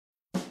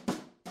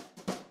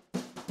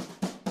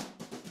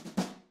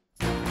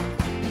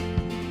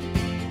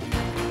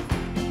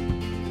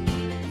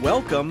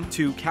Welcome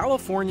to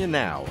California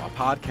Now, a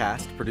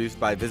podcast produced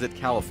by Visit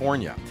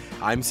California.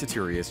 I'm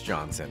Soterios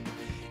Johnson.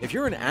 If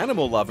you're an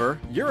animal lover,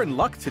 you're in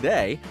luck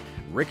today.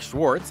 Rick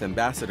Schwartz,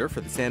 ambassador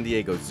for the San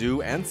Diego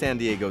Zoo and San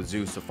Diego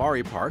Zoo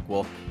Safari Park,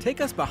 will take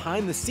us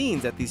behind the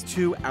scenes at these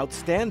two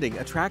outstanding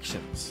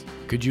attractions.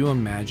 Could you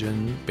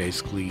imagine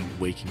basically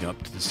waking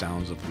up to the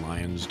sounds of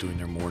lions doing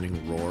their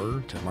morning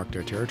roar to mark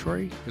their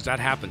territory? Because that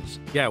happens.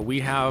 Yeah,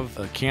 we have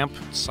a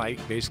campsite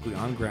basically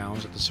on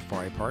grounds at the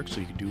safari park, so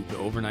you can do the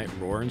overnight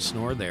roar and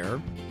snore there.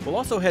 We'll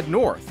also head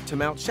north to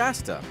Mount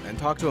Shasta and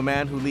talk to a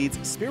man who leads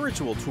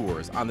spiritual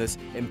tours on this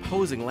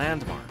imposing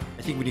landmark.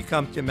 I think when you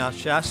come to Mount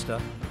Shasta,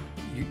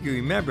 you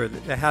remember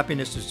that the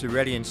happiness is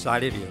already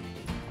inside of you,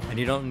 and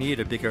you don't need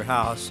a bigger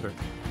house or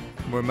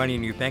more money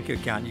in your bank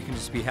account. You can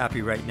just be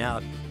happy right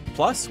now.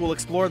 Plus, we'll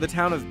explore the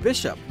town of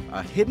Bishop,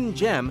 a hidden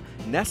gem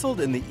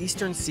nestled in the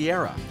eastern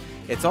Sierra.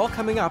 It's all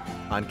coming up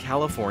on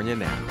California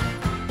Now.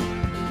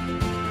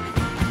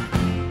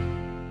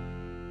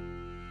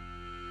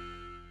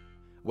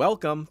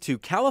 Welcome to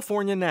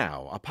California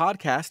Now, a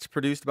podcast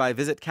produced by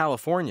Visit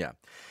California.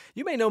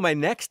 You may know my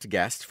next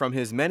guest from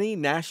his many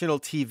national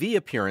TV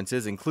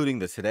appearances, including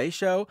The Today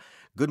Show,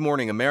 Good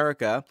Morning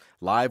America,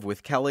 Live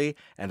with Kelly,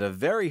 and a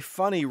very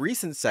funny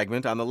recent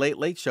segment on The Late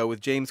Late Show with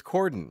James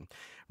Corden.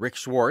 Rick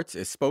Schwartz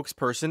is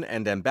spokesperson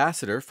and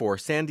ambassador for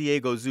San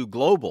Diego Zoo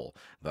Global,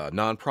 the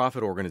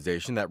nonprofit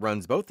organization that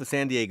runs both the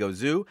San Diego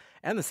Zoo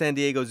and the San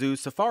Diego Zoo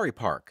Safari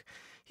Park.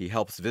 He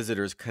helps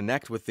visitors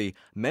connect with the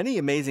many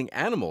amazing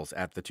animals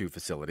at the two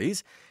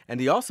facilities,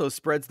 and he also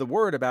spreads the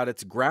word about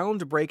its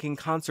groundbreaking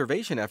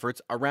conservation efforts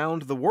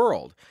around the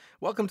world.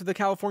 Welcome to the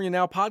California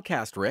Now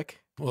podcast,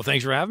 Rick. Well,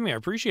 thanks for having me. I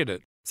appreciate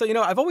it. So,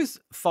 I've always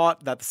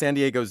thought that the San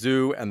Diego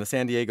Zoo and the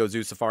San Diego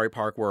Zoo Safari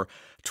Park were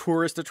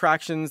tourist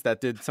attractions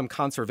that did some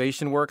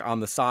conservation work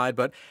on the side.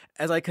 But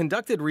as I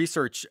conducted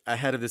research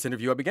ahead of this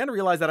interview, I began to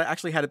realize that I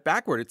actually had it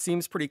backward. It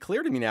seems pretty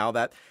clear to me now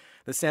that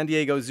the San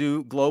Diego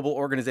Zoo Global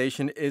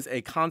Organization is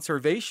a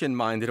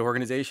conservation-minded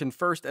organization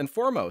first and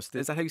foremost.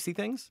 Is that how you see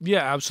things?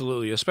 Yeah,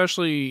 absolutely.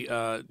 Especially,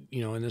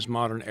 in this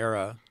modern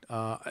era.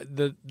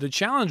 The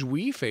challenge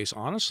we face,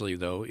 honestly,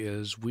 though,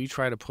 is we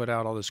try to put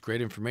out all this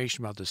great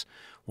information about this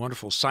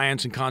wonderful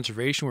science and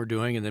conservation we're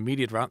doing, and the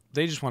media,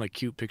 they just want a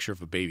cute picture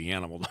of a baby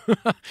animal.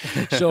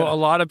 So a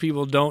lot of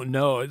people don't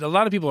know. A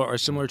lot of people are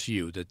similar to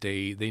you, that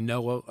they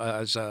know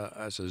as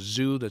a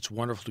zoo that's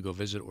wonderful to go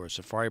visit, or a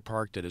safari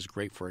park that is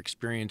great for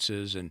experiences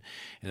and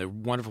a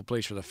wonderful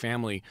place for the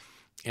family.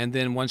 And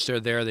then once they're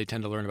there, they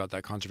tend to learn about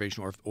that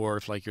conservation, or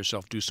if, like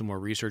yourself, do some more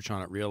research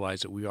on it,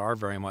 realize that we are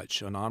very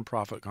much a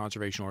nonprofit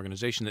conservation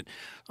organization that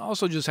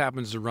also just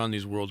happens to run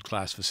these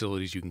world-class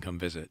facilities you can come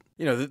visit.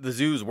 The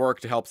zoo's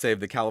work to help save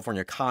the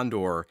California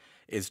Condor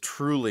is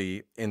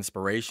truly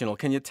inspirational.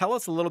 Can you tell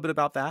us a little bit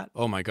about that?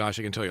 Oh my gosh,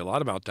 I can tell you a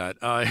lot about that.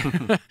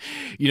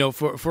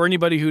 For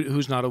anybody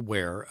who's not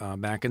aware,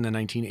 back in the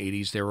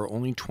 1980s, there were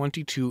only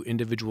 22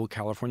 individual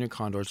California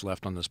condors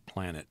left on this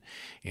planet.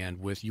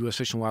 And with U.S.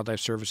 Fish and Wildlife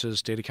Services,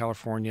 State of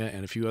California,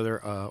 and a few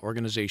other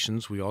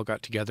organizations, we all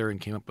got together and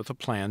came up with a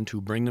plan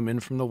to bring them in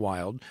from the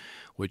wild,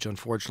 which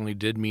unfortunately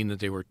did mean that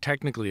they were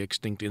technically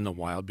extinct in the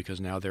wild because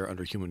now they're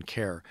under human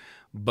care.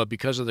 But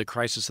because of the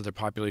crisis of their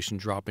population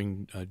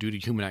dropping due to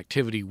human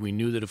activity, we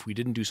knew that if we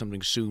didn't do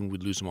something soon,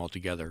 we'd lose them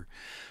altogether.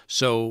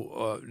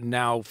 So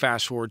now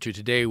fast forward to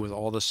today, with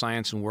all the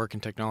science and work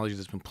and technology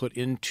that's been put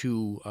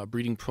into a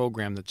breeding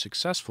program that's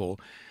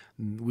successful,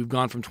 we've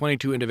gone from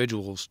 22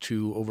 individuals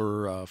to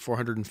over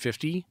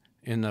 450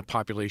 in the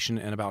population,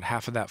 and about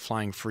half of that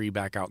flying free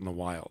back out in the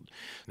wild.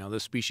 Now,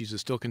 this species is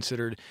still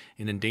considered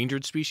an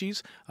endangered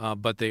species,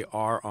 but they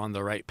are on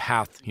the right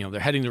path. They're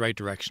heading the right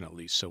direction at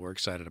least, so we're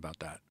excited about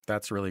that.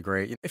 That's really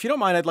great. If you don't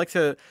mind, I'd like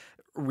to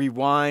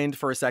rewind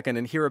for a second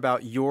and hear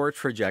about your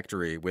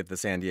trajectory with the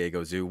San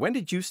Diego Zoo. When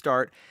did you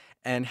start,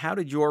 and how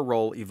did your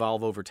role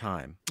evolve over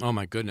time? Oh,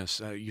 my goodness.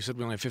 You said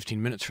we only have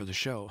 15 minutes for the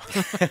show.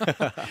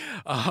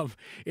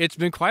 It's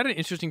been quite an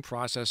interesting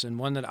process, and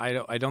one that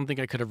I don't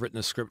think I could have written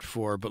a script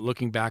for, but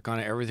looking back on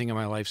it, everything in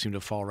my life seemed to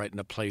fall right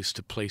into place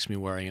to place me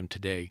where I am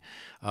today.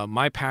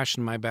 My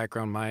passion, my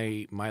background,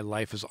 my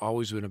life has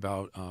always been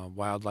about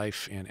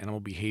wildlife and animal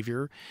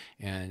behavior,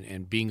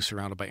 and being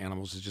surrounded by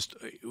animals is just,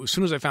 as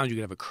soon as I found you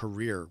could have a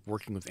career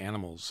working with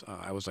animals,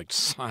 I was like,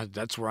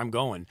 that's where I'm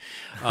going.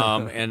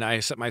 And I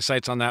set my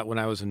sights on that when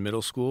I was in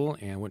middle school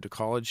and went to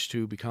college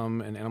to become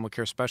an animal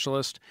care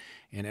specialist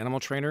and animal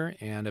trainer,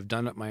 and have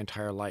done it my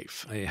entire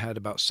life. I had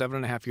about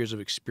 7.5 years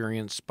of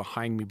experience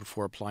behind me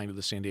before applying to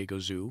the San Diego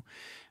Zoo.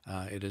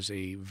 It is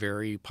a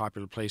very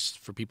popular place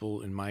for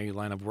people in my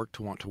line of work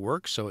to want to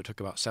work, so it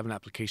took about 7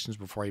 applications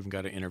before I even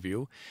got an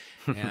interview.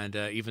 And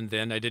even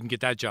then, I didn't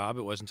get that job.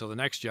 It wasn't until the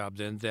next job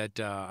then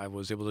that I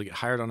was able to get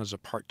hired on as a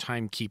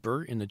part-time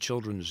keeper in the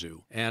children's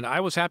zoo. And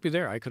I was happy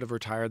there. I could have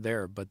retired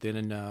there. But then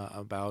in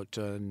about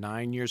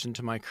 9 years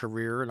into my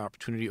career, an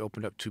opportunity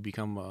opened up to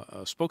become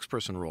a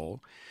spokesperson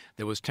role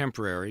that was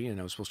temporary, and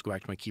I was supposed to go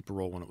back to my keeper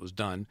role when it was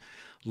done.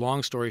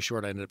 long story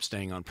short, I ended up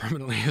staying on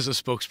permanently as a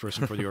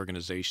spokesperson for the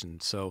organization.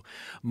 So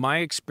my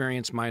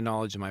experience, my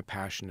knowledge, and my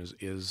passion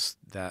is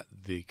that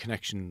the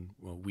connection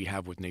we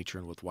have with nature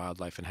and with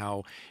wildlife, and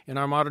how in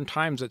our modern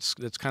times it's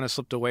kind of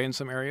slipped away in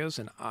some areas.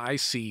 And I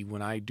see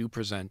when I do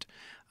present,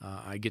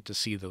 I get to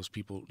see those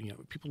people,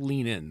 people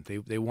lean in.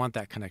 They want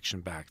that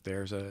connection back.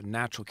 There's a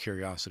natural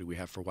curiosity we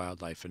have for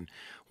wildlife. And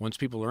once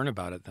people learn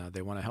about it,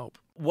 they want to help.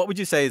 What would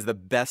you say is the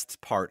best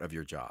part of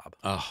your job?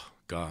 Oh,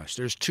 gosh,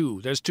 there's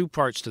two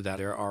parts to that.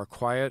 There are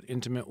quiet,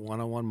 intimate,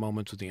 one-on-one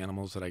moments with the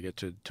animals that I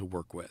get to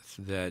work with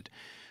that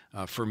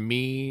for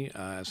me,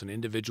 as an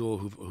individual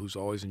who's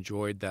always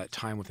enjoyed that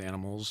time with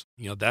animals,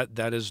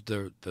 that is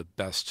the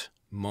best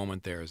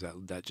moment there, is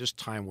that just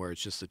time where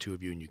it's just the two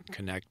of you and you can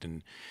connect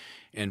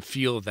and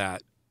feel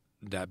that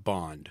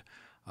bond.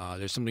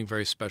 There's something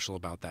very special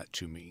about that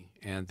to me.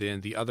 And then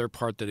the other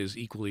part that is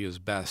equally as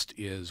best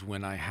is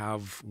when I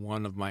have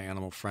one of my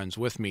animal friends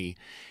with me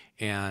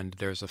and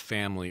there's a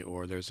family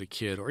or there's a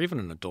kid or even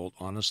an adult,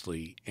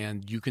 honestly,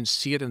 and you can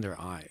see it in their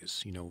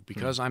eyes.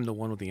 Because I'm the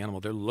one with the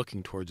animal, they're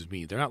looking towards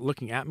me. They're not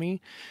looking at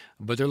me,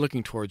 but they're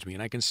looking towards me.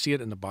 And I can see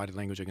it in the body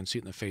language. I can see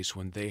it in the face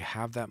when they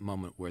have that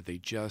moment where they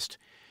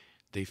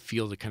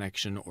feel the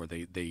connection, or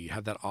they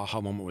have that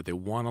aha moment where they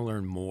want to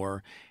learn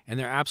more, and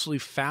they're absolutely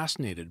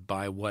fascinated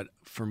by what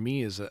for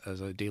me is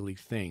a daily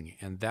thing.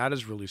 And that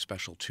is really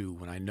special too,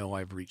 when I know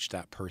I've reached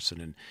that person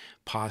and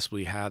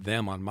possibly have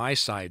them on my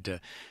side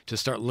to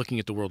start looking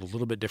at the world a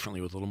little bit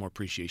differently with a little more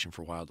appreciation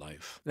for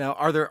wildlife. Now,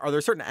 are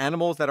there certain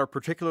animals that are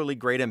particularly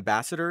great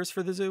ambassadors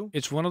for the zoo?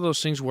 It's one of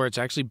those things where it's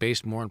actually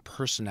based more on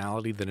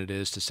personality than it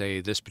is to say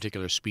this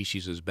particular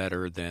species is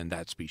better than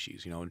that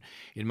species.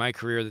 In my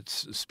career that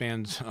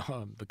spans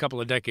a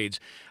couple of decades,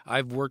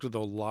 I've worked with a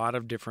lot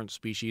of different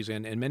species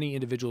and many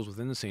individuals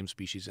within the same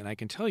species. And I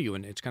can tell you,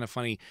 and it's kind of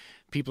funny,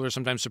 people are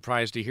sometimes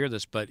surprised to hear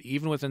this, but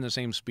even within the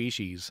same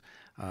species,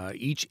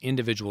 each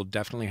individual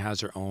definitely has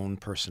their own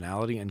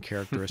personality and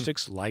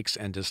characteristics, likes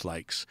and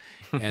dislikes.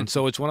 And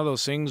so it's one of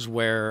those things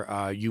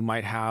where you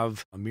might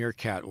have a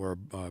meerkat or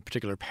a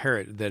particular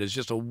parrot that is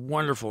just a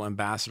wonderful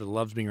ambassador,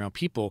 loves being around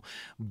people,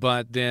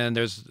 but then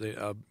there's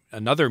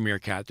another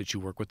meerkat that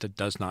you work with that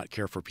does not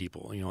care for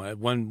people.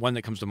 One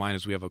that comes to mind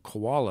is we have a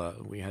koala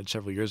we had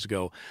several years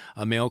ago,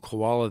 a male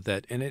koala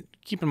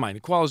keep in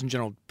mind, koalas in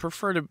general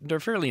they're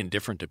fairly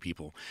indifferent to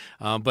people.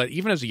 But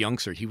even as a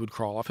youngster, he would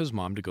crawl off his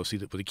mom to go see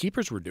what the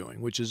keepers were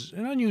doing, which is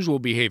an unusual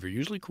behavior.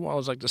 Usually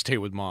koalas like to stay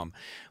with mom,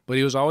 but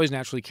he was always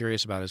naturally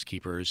curious about his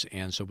keepers.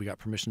 And so we got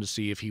permission to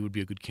see if he would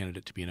be a good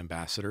candidate to be an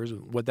ambassador.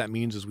 What that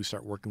means is we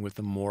start working with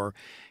them more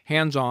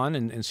hands-on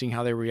and seeing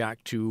how they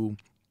react to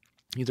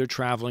either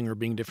traveling or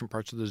being different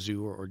parts of the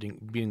zoo or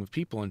being with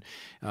people. And,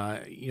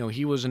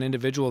 he was an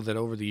individual that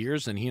over the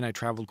years, and he and I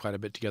traveled quite a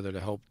bit together to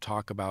help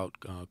talk about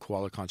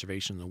koala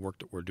conservation and the work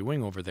that we're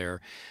doing over there.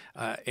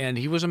 And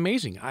he was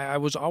amazing. I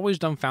was always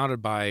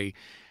dumbfounded by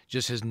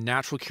just his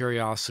natural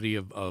curiosity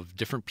of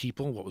different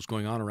people, what was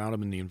going on around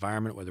him in the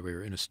environment, whether we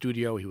were in a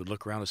studio, he would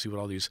look around to see what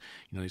all these,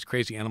 these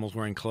crazy animals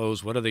wearing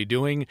clothes, what are they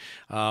doing?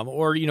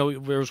 Or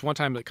there was one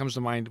time that comes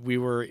to mind, we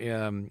were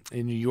in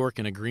New York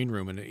in a green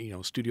room,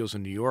 and, studios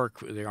in New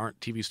York, they aren't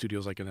TV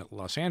studios like in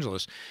Los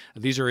Angeles.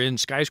 These are in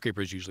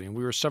skyscrapers usually, and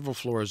we were several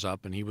floors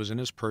up, and he was in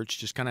his perch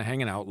just kind of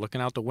hanging out, looking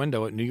out the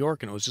window at New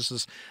York, and it was just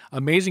this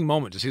amazing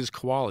moment to see this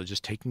koala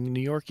just taking New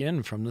York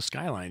in from the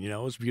skyline. It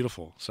was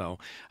beautiful. So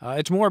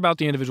it's more about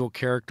the individual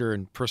character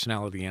and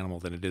personality of the animal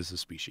than it is the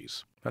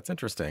species. That's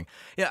interesting.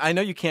 Yeah, I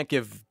know you can't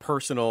give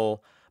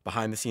personal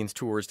behind-the-scenes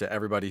tours to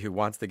everybody who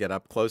wants to get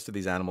up close to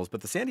these animals,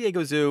 but the San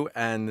Diego Zoo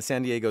and the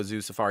San Diego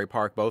Zoo Safari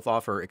Park both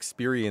offer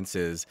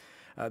experiences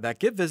that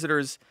give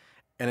visitors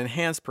an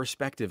enhanced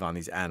perspective on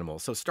these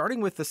animals. So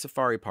starting with the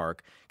Safari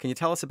Park, can you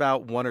tell us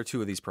about one or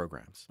two of these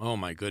programs? Oh,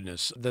 my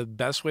goodness. The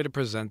best way to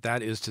present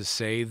that is to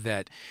say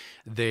that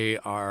they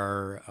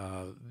are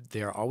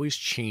always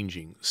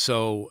changing.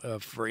 So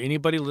for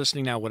anybody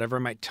listening now, whatever I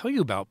might tell you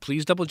about,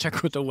 please double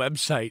check with the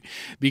website,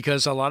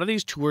 because a lot of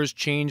these tours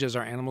change as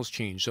our animals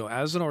change. So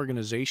as an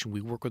organization, we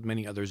work with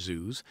many other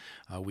zoos.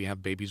 We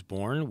have babies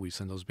born. We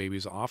send those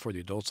babies off, or the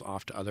adults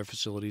off, to other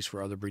facilities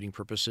for other breeding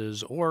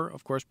purposes, or,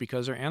 of course,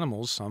 because they're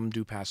animals, some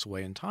do pass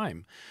away in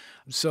time.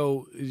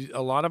 So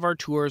a lot of our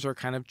tours are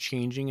kind of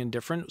changing and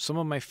different. Some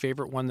of my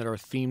favorite one that are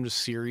themed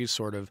series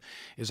sort of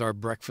is our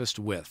breakfast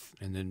with,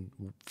 and then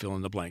fill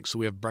in the blank. So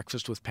we have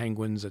breakfast with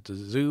penguins at the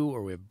zoo,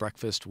 or we have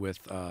breakfast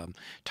with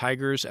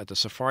tigers at the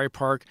safari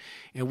park,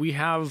 and we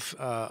have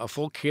a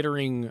full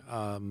catering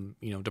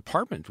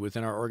department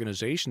within our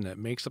organization that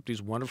makes up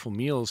these wonderful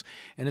meals.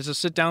 And it's a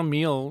sit-down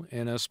meal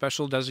in a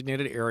special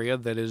designated area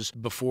that is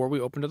before we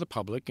open to the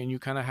public, and you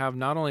kind of have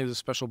not only the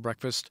special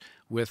breakfast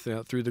with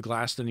through the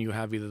glass, then you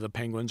have either the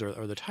penguins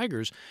or the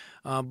tigers,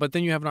 but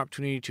then you have an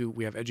opportunity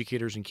we have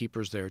educators and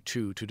keepers there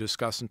too, to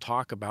discuss and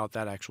talk about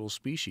that actual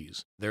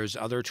species. There's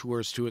other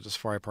tours too at the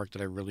safari park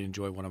that I really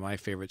enjoy. One of my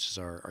favorites is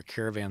our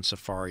caravan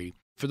safari.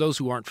 For those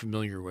who aren't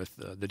familiar with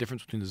the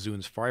difference between the zoo and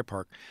the safari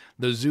park,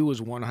 the zoo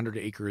is 100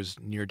 acres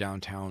near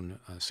downtown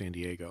San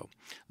Diego.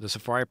 The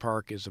safari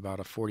park is about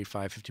a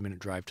 45-50-minute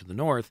drive to the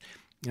north.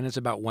 and it's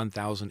about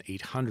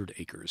 1,800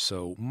 acres,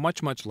 so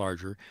much, much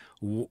larger.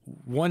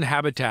 One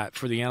habitat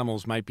for the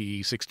animals might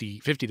be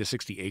 50 to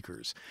 60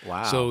 acres.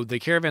 Wow. So the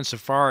caravan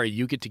safari,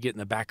 you get to get in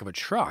the back of a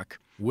truck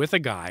with a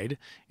guide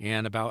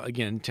and about,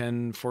 again,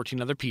 10,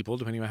 14 other people,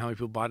 depending on how many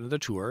people bought into the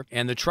tour.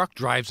 And the truck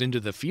drives into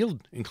the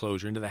field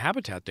enclosure, into the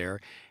habitat there,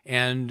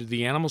 and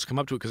the animals come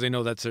up to it because they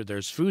know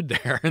there's food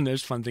there and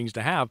there's fun things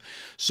to have.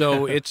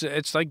 So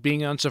it's like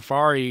being on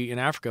safari in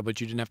Africa, but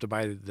you didn't have to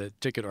buy the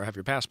ticket or have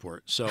your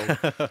passport. So,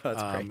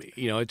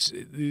 it's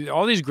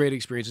all these great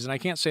experiences, and I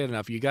can't say it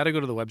enough. You got to go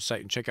to the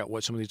website and check out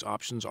what some of these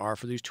options are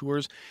for these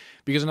tours,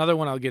 because another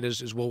one I'll get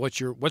is well,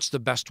 what's the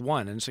best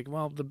one? And it's like,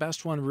 well, the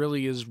best one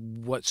really is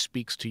what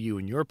speaks to you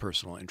and your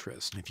personal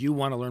interest. If you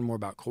want to learn more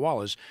about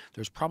koalas,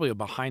 there's probably a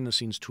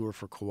behind-the-scenes tour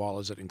for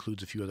koalas that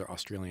includes a few other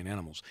Australian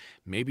animals.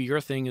 Maybe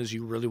your thing is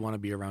you really want to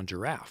be around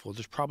giraffe. Well,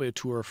 there's probably a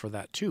tour for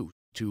that too,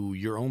 to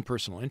your own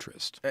personal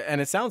interest.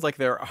 And it sounds like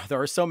there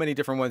are so many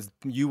different ones.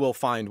 You will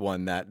find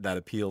one that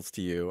appeals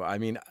to you. I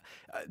mean,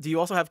 do you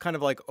also have kind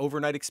of like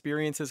overnight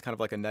experiences, kind of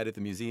like a night at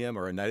the museum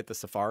or a night at the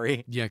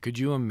safari? Yeah, could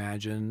you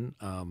imagine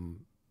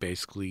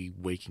basically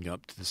waking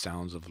up to the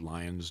sounds of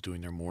lions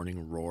doing their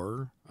morning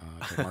roar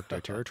to mark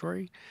their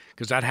territory?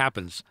 Because that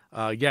happens.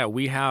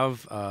 We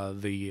have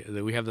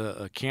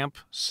the camp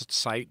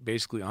site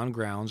basically on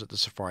grounds at the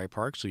safari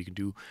park, so you can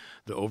do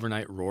the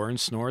overnight roar and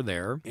snore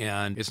there.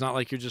 And it's not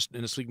like you're just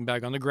in a sleeping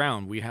bag on the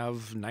ground. We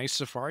have nice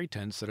safari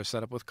tents that are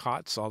set up with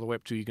cots all the way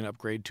up to you can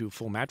upgrade to a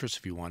full mattress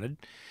if you wanted.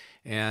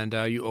 And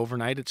you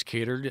overnight, it's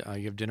catered.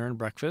 You have dinner and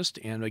breakfast.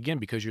 And again,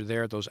 because you're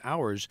there at those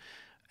hours,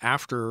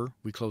 after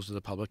we close to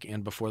the public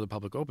and before the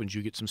public opens,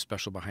 you get some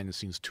special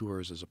behind-the-scenes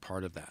tours as a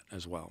part of that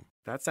as well.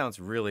 That sounds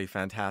really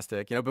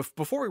fantastic.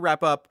 Before we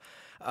wrap up,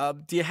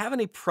 do you have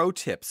any pro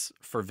tips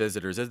for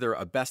visitors? Is there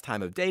a best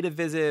time of day to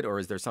visit, or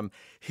is there some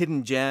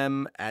hidden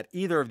gem at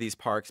either of these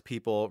parks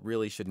people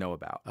really should know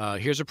about?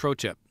 Here's a pro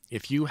tip.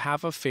 If you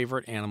have a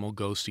favorite animal,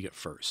 go see it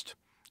first.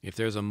 If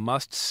there's a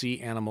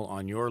must-see animal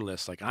on your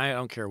list, like I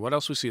don't care what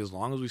else we see as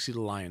long as we see the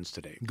lions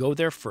today, go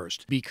there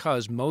first,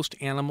 because most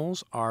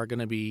animals are going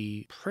to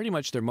be pretty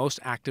much they're most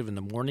active in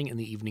the morning and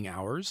the evening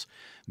hours.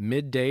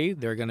 Midday,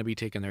 they're going to be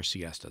taking their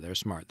siesta. They're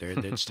smart.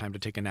 It's time to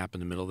take a nap in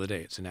the middle of the day.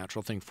 It's a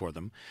natural thing for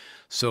them.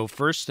 So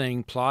first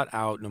thing, plot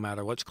out, no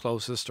matter what's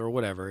closest or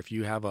whatever, if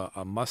you have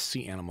a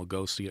must-see animal,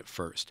 go see it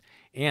first.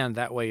 And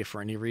that way, if for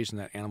any reason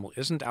that animal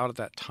isn't out at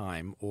that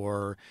time,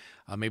 or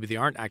maybe they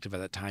aren't active at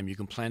that time, you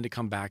can plan to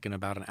come back in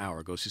about an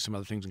hour. Go see some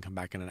other things and come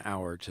back in an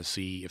hour to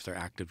see if they're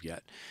active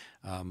yet.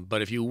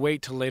 But if you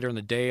wait till later in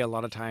the day, a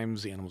lot of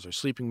times the animals are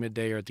sleeping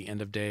midday or at the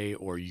end of day,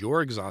 or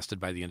you're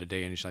exhausted by the end of day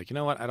and you're just like, you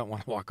know what, I don't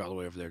want to walk all the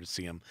way over there to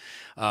see them.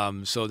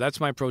 So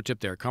that's my pro tip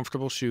there.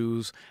 Comfortable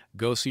shoes.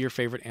 Go see your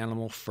favorite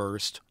animal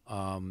first.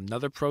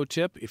 Another pro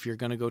tip, if you're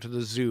going to go to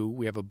the zoo,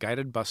 we have a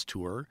guided bus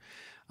tour.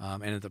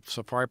 And at the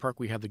safari park,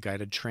 we have the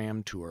guided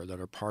tram tour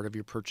that are part of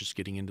your purchase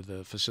getting into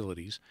the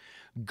facilities.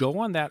 Go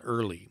on that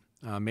early.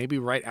 Maybe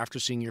right after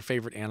seeing your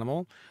favorite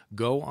animal,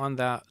 go on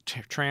that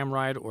tram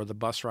ride or the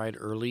bus ride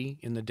early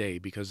in the day,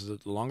 because the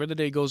longer the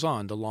day goes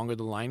on, the longer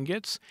the line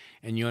gets,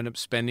 and you end up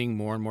spending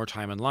more and more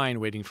time in line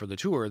waiting for the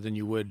tour than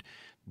you would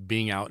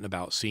being out and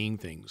about seeing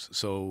things.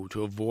 So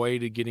to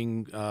avoid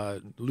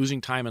losing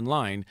time in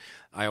line,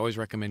 I always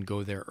recommend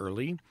go there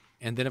early.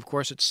 And then, of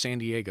course, it's San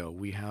Diego.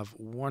 We have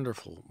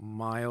wonderful,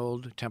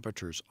 mild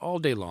temperatures all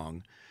day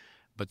long,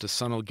 but the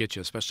sun will get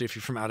you, especially if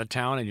you're from out of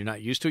town and you're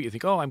not used to it. You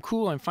think, oh, I'm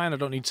cool, I'm fine, I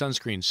don't need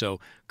sunscreen. So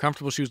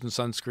comfortable shoes and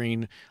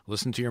sunscreen.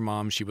 Listen to your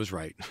mom. She was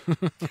right.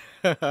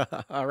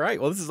 All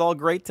right. Well, this is all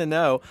great to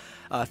know.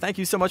 Thank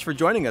you so much for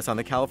joining us on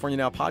the California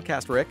Now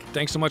podcast, Rick.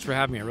 Thanks so much for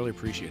having me. I really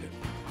appreciate it.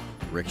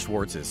 Rick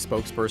Schwartz is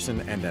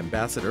spokesperson and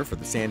ambassador for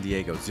the San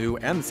Diego Zoo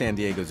and the San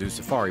Diego Zoo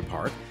Safari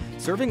Park,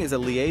 serving as a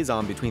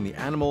liaison between the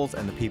animals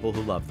and the people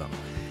who love them.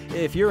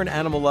 If you're an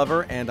animal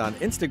lover and on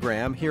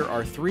Instagram, here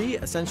are 3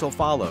 essential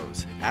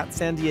follows: at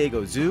San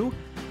Diego Zoo,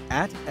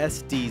 at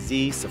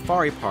SDZ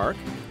Safari Park,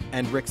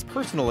 and Rick's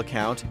personal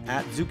account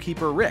at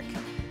Zookeeper Rick.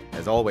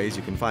 As always,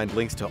 you can find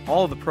links to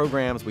all of the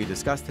programs we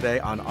discussed today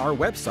on our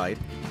website,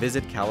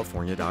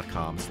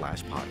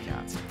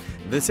 visitcalifornia.com/podcast.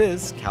 This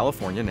is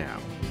California Now.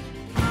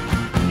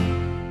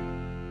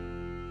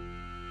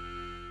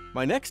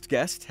 My next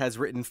guest has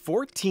written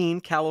 14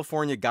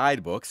 California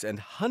guidebooks and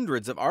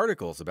hundreds of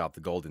articles about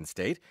the Golden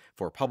State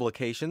for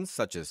publications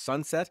such as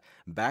Sunset,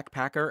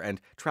 Backpacker,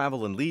 and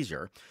Travel and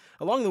Leisure.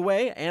 Along the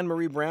way,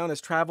 Anne-Marie Brown has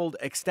traveled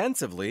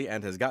extensively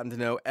and has gotten to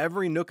know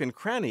every nook and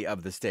cranny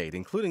of the state,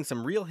 including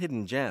some real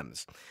hidden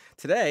gems.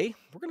 Today,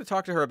 we're going to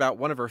talk to her about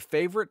one of her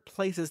favorite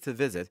places to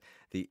visit,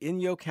 the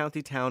Inyo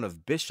County town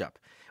of Bishop.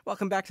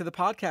 Welcome back to the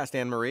podcast,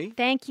 Anne-Marie.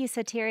 Thank you,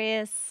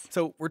 Soterios.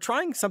 So we're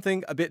trying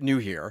something a bit new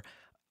here.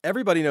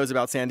 Everybody knows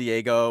about San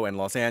Diego and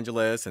Los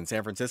Angeles and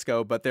San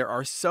Francisco, but there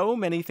are so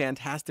many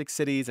fantastic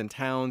cities and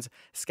towns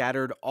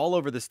scattered all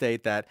over the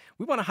state that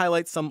we want to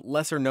highlight some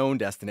lesser-known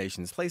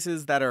destinations,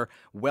 places that are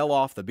well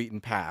off the beaten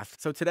path.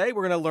 So today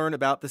we're going to learn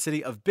about the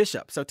city of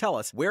Bishop. So tell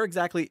us, where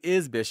exactly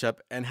is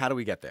Bishop and how do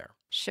we get there?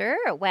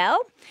 Sure. Well,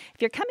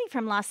 if you're coming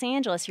from Los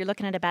Angeles, you're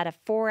looking at about a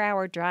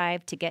 4-hour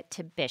drive to get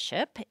to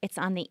Bishop. It's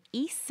on the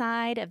east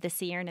side of the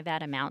Sierra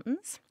Nevada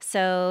mountains.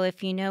 So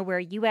if you know where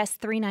US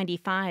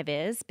 395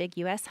 is, big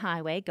US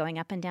highway going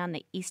up and down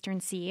the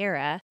eastern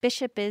Sierra,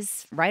 Bishop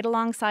is right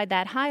alongside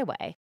that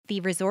highway. The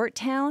resort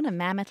town of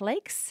Mammoth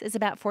Lakes is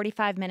about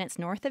 45 minutes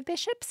north of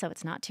Bishop, so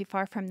it's not too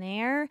far from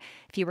there.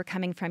 If you were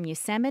coming from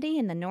Yosemite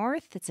in the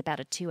north, it's about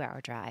a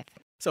 2-hour drive.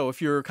 So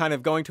if you're kind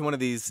of going to one of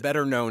these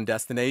better-known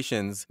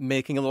destinations,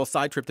 making a little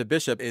side trip to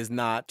Bishop is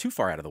not too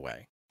far out of the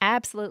way.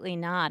 Absolutely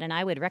not, and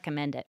I would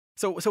recommend it.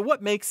 So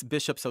what makes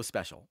Bishop so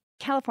special?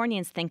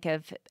 Californians think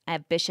of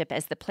Bishop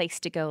as the place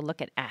to go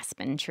look at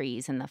aspen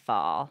trees in the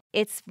fall.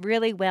 It's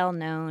really well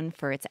known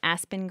for its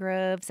aspen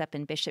groves up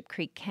in Bishop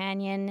Creek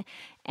Canyon,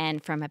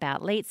 and from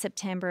about late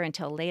September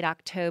until late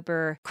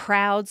October,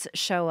 crowds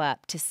show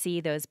up to see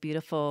those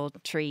beautiful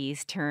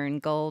trees turn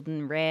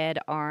golden, red,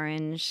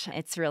 orange.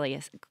 It's really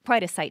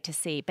quite a sight to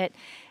see. But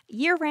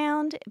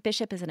year-round,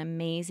 Bishop is an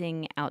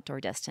amazing outdoor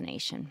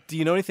destination. Do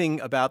you know anything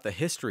about the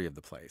history of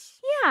the place?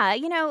 Yeah,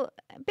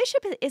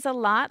 Bishop is a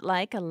lot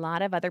like a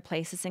lot of other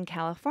places in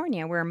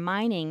California where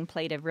mining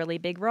played a really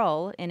big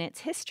role in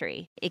its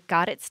history. It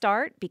got its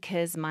start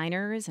because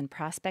miners and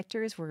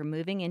prospectors were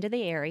moving into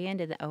the area,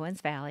 into the Owens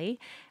Valley,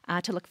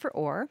 to look for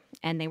ore,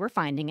 and they were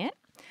finding it.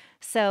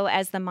 So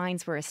as the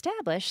mines were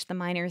established, the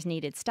miners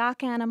needed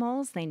stock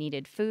animals, they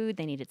needed food,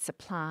 they needed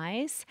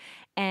supplies,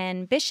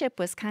 and Bishop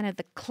was kind of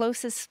the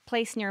closest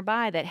place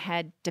nearby that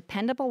had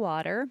dependable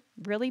water,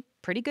 really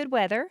pretty good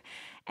weather,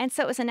 and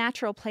so it was a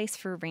natural place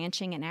for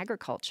ranching and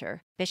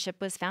agriculture.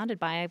 Bishop was founded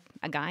by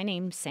a guy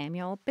named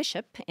Samuel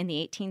Bishop in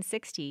the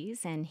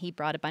 1860s, and he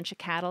brought a bunch of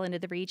cattle into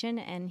the region,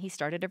 and he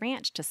started a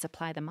ranch to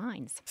supply the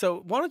mines.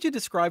 So why don't you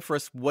describe for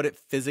us what it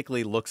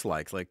physically looks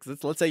like? Like,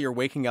 let's say you're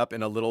waking up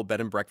in a little bed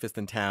and breakfast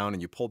in town,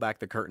 and you pull back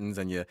the curtains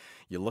and you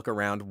look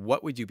around.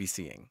 What would you be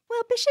seeing?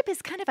 Well, Bishop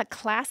is kind of a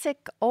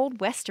classic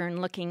old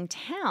Western-looking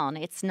town.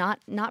 It's not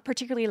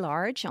particularly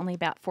large. Only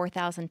about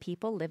 4,000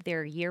 people live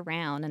there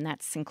year-round, and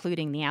that's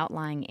including the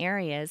outlying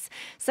areas.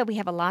 So we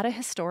have a lot of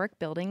historic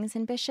buildings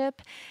in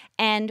Bishop.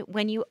 And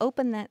when you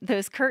open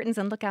those curtains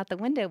and look out the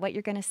window, what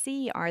you're going to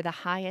see are the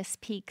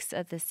highest peaks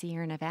of the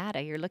Sierra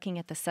Nevada. You're looking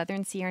at the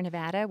southern Sierra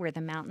Nevada, where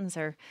the mountains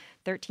are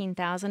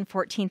 13,000,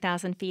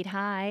 14,000 feet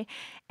high.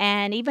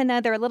 And even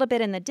though they're a little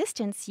bit in the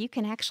distance, you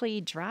can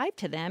actually drive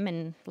to them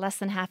in less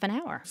than half an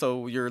hour.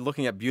 So you're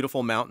looking at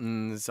beautiful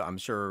mountains, I'm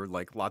sure,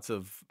 like lots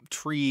of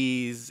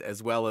trees,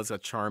 as well as a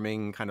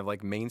charming kind of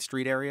like Main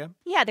Street area?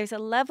 Yeah, there's a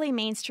lovely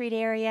Main Street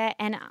area,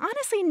 and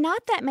honestly,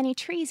 not that many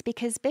trees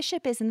because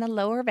Bishop is in the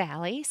lower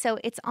valley, so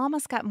it's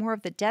almost got more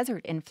of the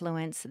desert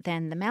influence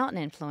than the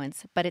mountain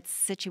influence, but it's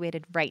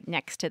situated right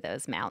next to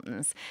those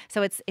mountains.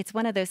 So it's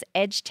one of those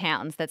edge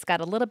towns that's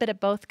got a little bit of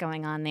both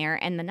going on there,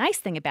 and the nice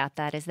thing about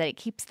that is that it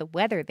keeps the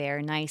weather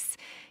there nice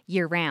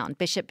year-round.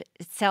 Bishop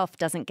itself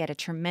doesn't get a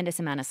tremendous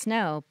amount of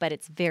snow, but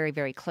it's very,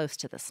 very close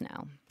to the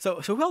snow.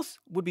 So who else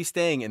would be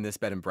staying in this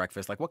bed and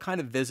breakfast? Like, what kind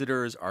of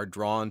visitors are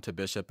drawn to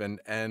Bishop,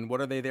 and what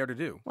are they there to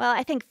do? Well,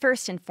 I think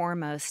first and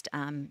foremost,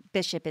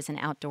 Bishop is an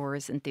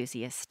outdoors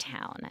enthusiast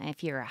town.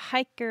 If you're a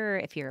hiker,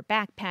 if you're a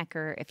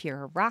backpacker, if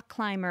you're a rock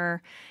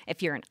climber,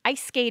 if you're an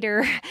ice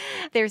skater,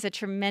 there's a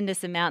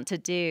tremendous amount to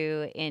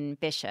do in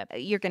Bishop.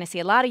 You're going to see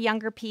a lot of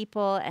younger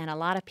people and a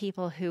lot of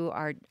people who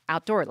are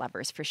outdoor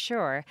lovers for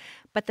sure.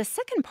 But the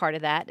second part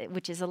of that,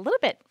 which is a little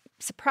bit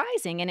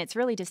surprising, and it's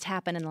really just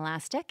happened in the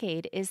last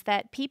decade, is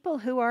that people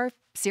who are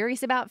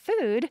serious about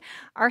food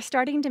are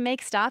starting to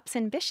make stops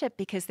in Bishop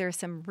because there are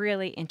some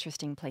really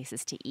interesting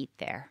places to eat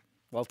there.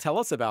 Well, tell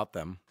us about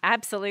them.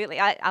 Absolutely.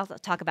 I'll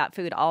talk about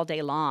food all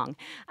day long.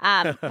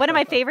 One of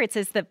my favorites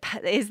is the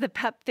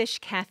Pupfish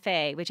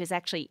Cafe, which is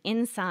actually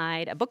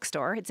inside a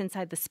bookstore. It's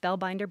inside the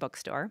Spellbinder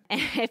bookstore. And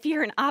if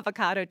you're an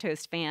avocado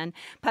toast fan,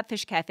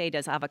 Pupfish Cafe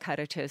does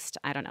avocado toast,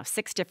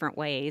 6 different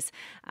ways.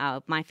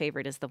 My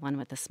favorite is the one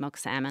with the smoked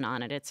salmon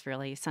on it. It's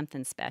really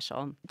something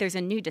special. There's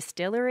a new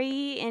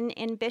distillery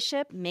in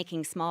Bishop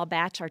making small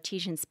batch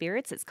artesian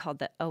spirits. It's called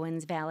the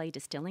Owens Valley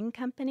Distilling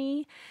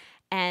Company.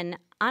 And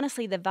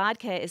honestly, the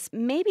vodka is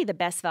maybe the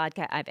best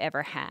vodka I've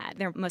ever had.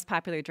 Their most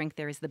popular drink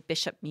there is the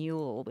Bishop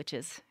Mule, which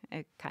is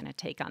a kind of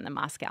take on the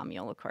Moscow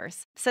Mule, of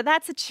course. So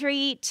that's a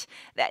treat.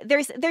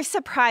 There's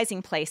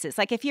surprising places.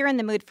 Like if you're in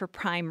the mood for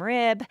prime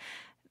rib,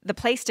 the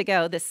place to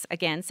go, this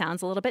again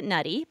sounds a little bit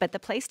nutty, but the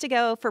place to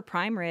go for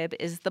prime rib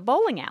is the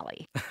bowling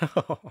alley.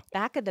 The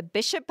back of the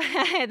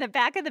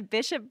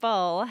Bishop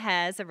Bowl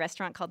has a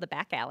restaurant called the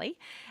Back Alley,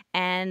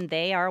 and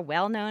they are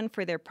well known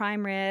for their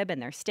prime rib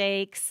and their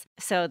steaks.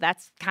 So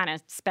that's kind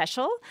of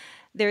special.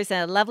 There's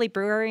a lovely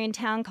brewery in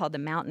town called the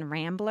Mountain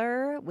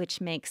Rambler, which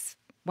makes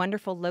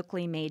wonderful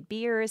locally made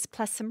beers,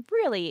 plus some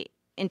really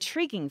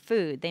intriguing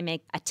food. They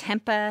make a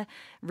tempeh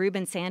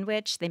Reuben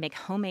sandwich. They make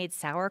homemade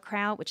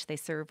sauerkraut, which they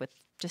serve with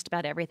just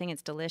about everything.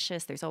 It's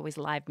delicious. There's always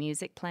live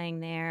music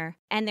playing there.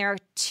 And there are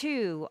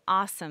 2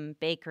 awesome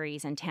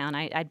bakeries in town.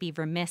 I'd be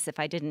remiss if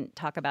I didn't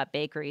talk about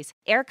bakeries.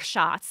 Eric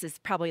Schatz is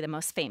probably the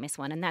most famous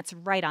one, and that's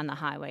right on the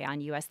highway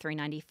on US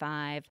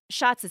 395.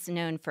 Schatz is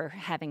known for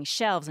having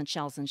shelves and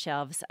shelves and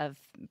shelves of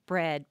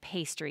bread,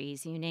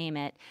 pastries, you name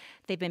it.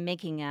 They've been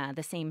making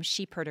the same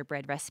sheepherder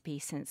bread recipe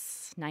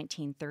since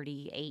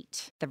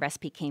 1938. The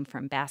recipe came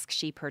from Basque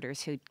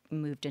sheepherders who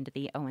moved into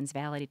the Owens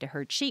Valley to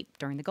herd sheep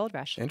during the gold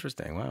rush.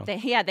 Interesting. Wow.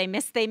 They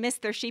missed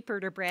their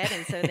sheepherder bread,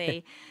 and so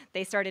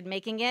they started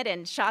making it.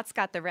 And Schatz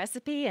got the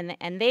recipe,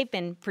 and they've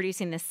been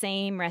producing the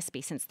same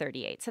recipe since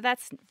 '38. So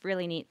that's a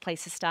really neat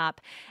place to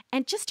stop.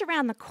 And just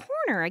around the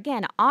corner,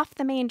 again, off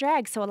the main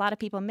drag, so a lot of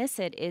people miss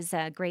it, is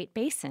Great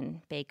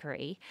Basin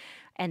Bakery.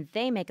 And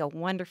they make a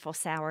wonderful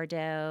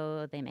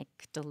sourdough. They make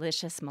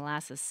delicious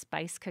molasses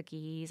spice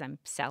cookies. I'm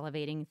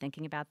salivating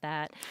thinking about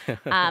that.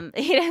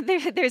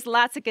 There's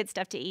lots of good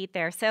stuff to eat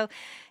there. So,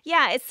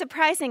 yeah, it's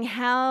surprising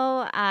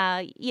how,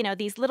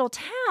 these little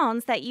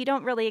towns that you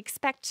don't really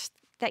expect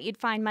that you'd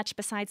find much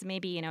besides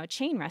maybe, a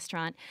chain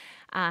restaurant,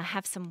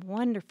 have some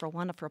wonderful,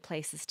 wonderful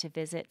places to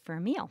visit for a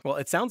meal. Well,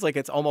 it sounds like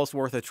it's almost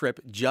worth a trip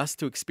just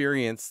to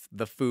experience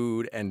the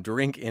food and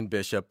drink in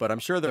Bishop, but I'm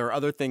sure there are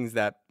other things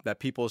that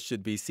people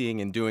should be seeing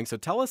and doing. So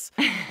tell us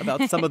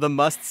about some of the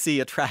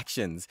must-see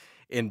attractions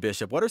in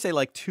Bishop. What are, say,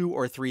 like 2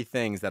 or 3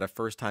 things that a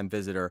first-time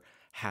visitor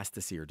has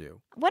to see or do?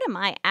 One of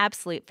my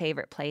absolute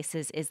favorite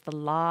places is the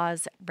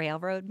Laws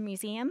Railroad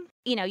Museum.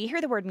 You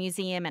hear the word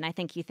museum and I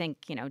think you think,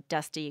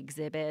 dusty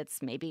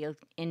exhibits, maybe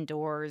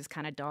indoors,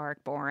 kind of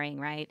dark, boring,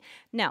 right?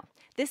 No,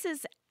 this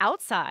is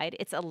outside.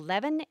 It's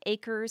 11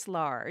 acres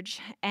large,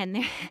 and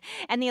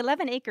the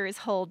 11 acres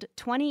hold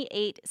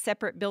 28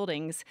 separate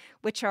buildings,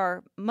 which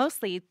are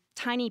mostly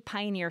tiny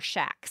pioneer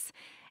shacks.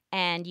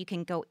 And you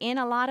can go in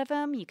a lot of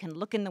them. You can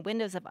look in the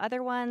windows of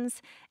other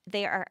ones.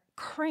 They are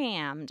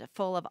crammed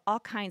full of all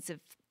kinds of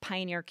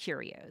pioneer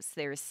curios.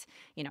 There's,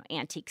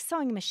 antique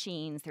sewing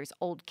machines. There's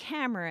old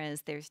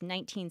cameras. There's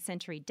 19th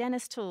century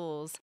dentist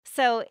tools.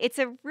 So it's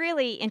a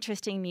really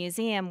interesting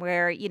museum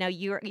where,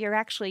 you're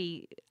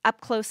actually up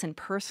close and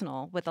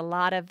personal with a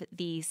lot of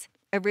these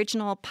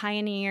original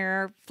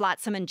pioneer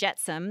flotsam and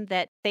jetsam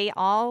that they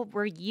all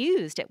were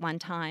used at one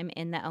time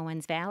in the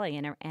Owens Valley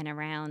and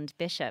around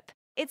Bishop.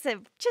 It's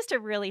just a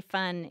really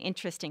fun,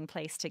 interesting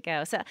place to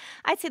go. So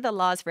I'd say the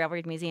Laws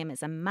Railroad Museum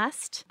is a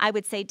must. I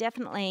would say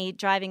definitely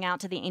driving out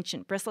to the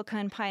ancient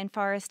bristlecone pine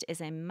forest is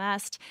a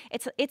must.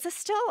 It's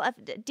still a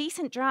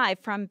decent drive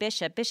from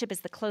Bishop. Bishop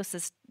is the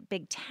closest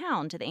big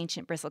town to the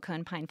ancient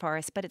bristlecone pine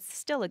forest, but it's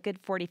still a good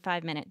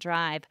 45-minute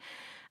drive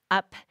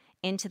up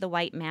into the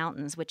White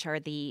Mountains, which are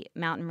the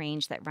mountain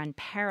range that run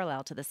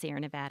parallel to the Sierra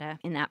Nevada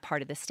in that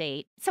part of the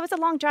state. So it's a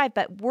long drive,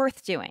 but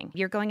worth doing.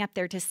 You're going up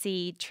there to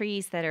see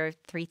trees that are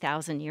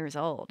 3,000 years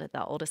old,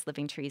 the oldest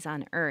living trees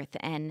on Earth,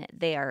 and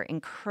they are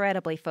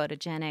incredibly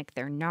photogenic.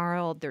 They're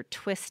gnarled, they're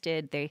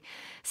twisted, they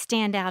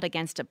stand out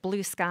against a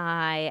blue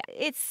sky.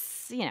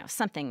 It's,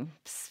 something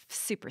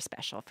super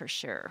special for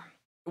sure.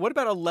 What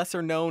about a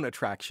lesser-known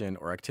attraction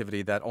or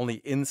activity that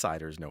only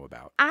insiders know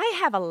about? I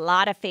have a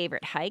lot of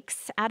favorite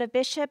hikes out of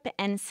Bishop,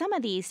 and some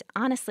of these,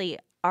 honestly,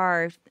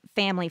 are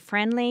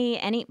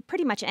family-friendly.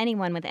 Pretty much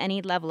anyone with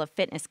any level of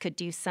fitness could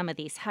do some of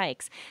these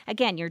hikes.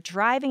 Again, you're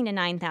driving to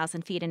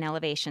 9,000 feet in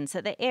elevation,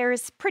 so the air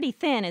is pretty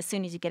thin as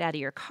soon as you get out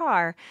of your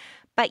car,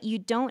 but you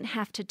don't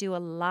have to do a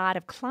lot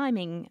of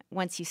climbing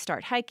once you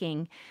start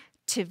hiking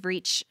to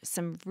reach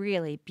some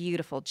really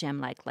beautiful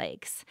gem-like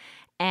lakes.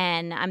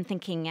 And I'm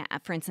thinking,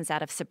 for instance,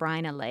 out of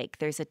Sabrina Lake,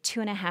 there's a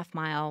 2.5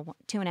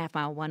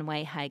 mile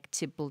one-way hike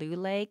to Blue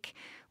Lake,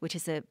 which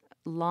is a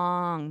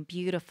long,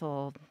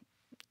 beautiful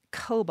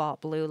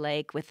cobalt blue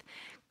lake with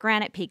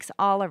granite peaks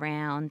all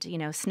around,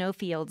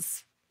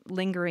 snowfields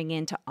lingering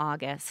into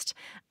August.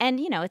 And,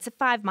 it's a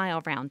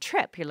 5-mile round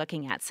trip you're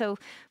looking at. So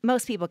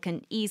most people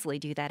can easily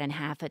do that in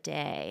half a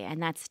day.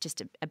 And that's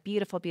just a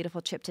beautiful,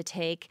 beautiful trip to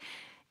take.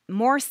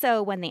 More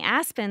so when the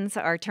aspens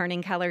are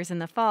turning colors in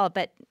the fall,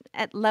 but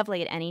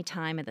lovely at any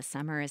time of the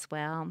summer as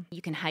well.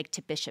 You can hike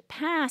to Bishop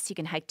Pass. You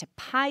can hike to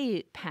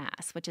Paiute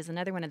Pass, which is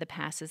another one of the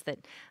passes that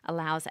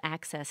allows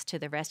access to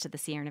the rest of the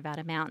Sierra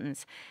Nevada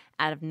mountains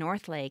out of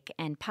North Lake.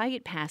 And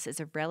Paiute Pass is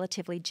a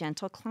relatively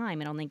gentle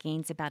climb. It only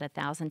gains about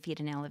 1,000 feet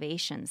in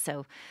elevation.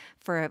 So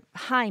for a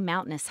high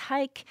mountainous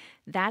hike,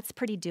 that's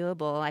pretty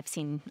doable. I've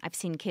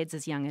seen kids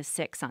as young as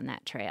 6 on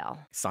that trail.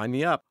 Sign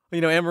me up.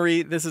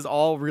 Anne-Marie, this is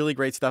all really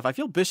great stuff. I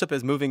feel Bishop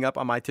is moving up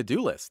on my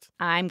to-do list.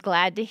 I'm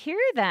glad to hear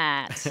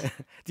that.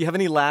 Do you have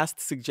any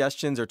last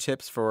suggestions or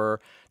tips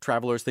for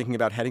travelers thinking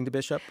about heading to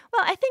Bishop?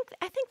 Well, I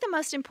think the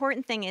most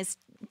important thing is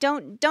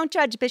don't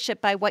judge Bishop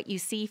by what you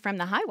see from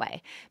the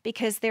highway,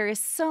 because there is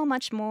so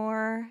much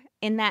more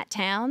in that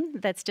town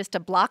that's just a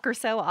block or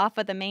so off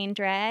of the main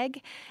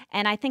drag.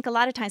 And I think a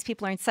lot of times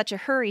people are in such a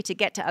hurry to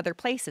get to other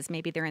places.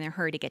 Maybe they're in a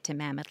hurry to get to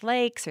Mammoth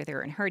Lakes, or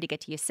they're in a hurry to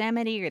get to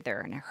Yosemite, or they're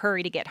in a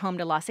hurry to get home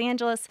to Los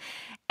Angeles.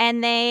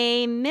 And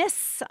they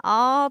miss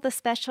all the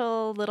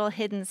special little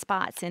hidden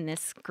spots in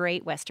this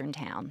great western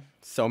town.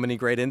 So many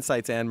great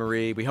insights,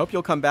 Anne-Marie. We hope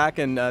you'll come back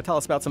and tell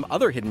us about some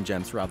other hidden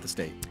gems throughout the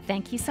state.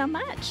 Thank you so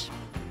much.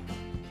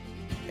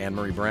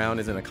 Anne-Marie Brown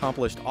is an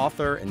accomplished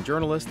author and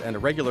journalist and a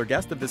regular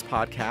guest of this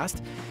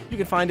podcast. You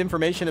can find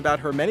information about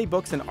her many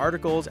books and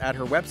articles at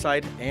her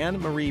website,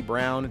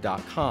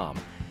 annemariebrown.com.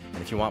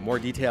 And if you want more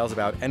details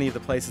about any of the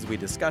places we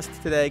discussed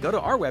today, go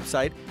to our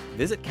website,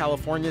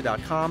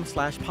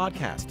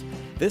 visitcalifornia.com/podcast.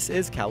 This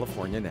is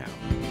California Now.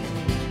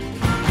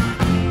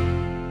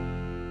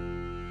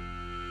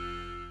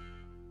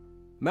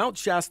 Mount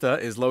Shasta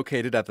is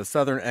located at the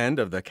southern end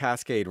of the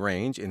Cascade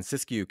Range in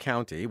Siskiyou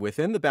County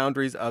within the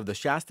boundaries of the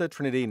Shasta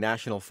Trinity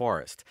National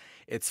Forest.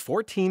 It's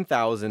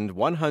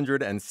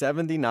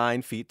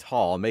 14,179 feet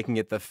tall, making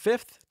it the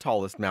fifth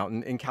tallest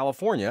mountain in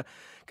California,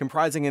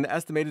 comprising an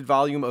estimated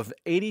volume of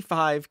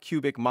 85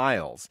 cubic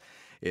miles.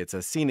 It's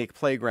a scenic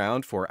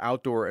playground for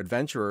outdoor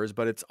adventurers,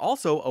 but it's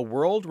also a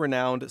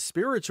world-renowned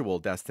spiritual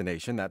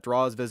destination that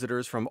draws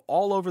visitors from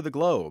all over the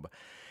globe.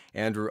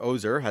 Andrew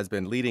Ozer has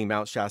been leading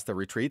Mount Shasta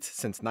retreats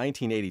since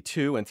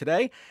 1982, and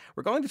today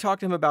we're going to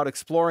talk to him about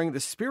exploring the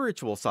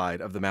spiritual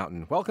side of the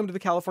mountain. Welcome to the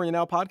California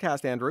Now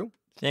podcast, Andrew.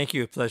 Thank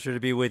you. Pleasure to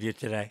be with you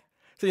today.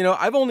 So,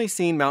 I've only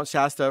seen Mount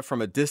Shasta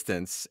from a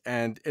distance,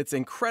 and it's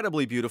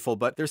incredibly beautiful,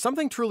 but there's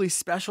something truly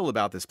special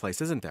about this place,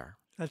 isn't there?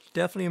 That's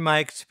definitely my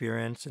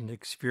experience and the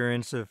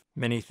experience of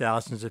many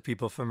thousands of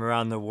people from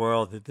around the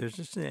world, that there's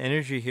just an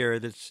energy here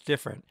that's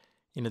different.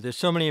 There's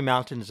so many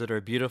mountains that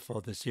are beautiful.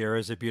 The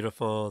Sierras are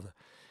beautiful, the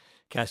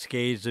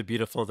Cascades are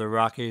beautiful, the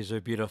Rockies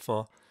are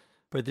beautiful,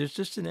 but there's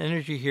just an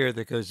energy here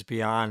that goes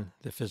beyond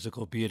the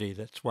physical beauty.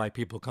 That's why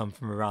people come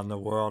from around the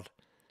world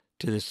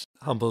to this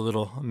humble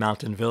little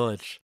mountain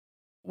village.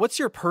 What's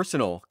your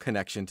personal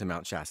connection to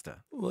Mount Shasta?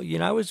 Well,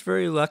 I was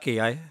very lucky.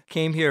 I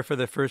came here for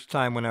the first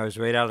time when I was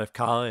right out of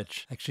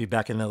college, actually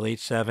back in the late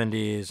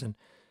 70s, and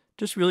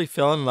just really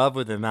fell in love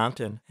with the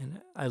mountain. And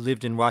I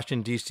lived in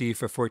Washington, D.C.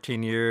 for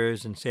 14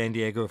 years and San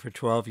Diego for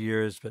 12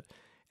 years, but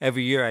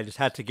every year I just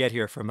had to get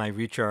here for my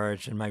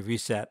recharge and my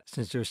reset,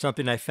 since there was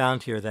something I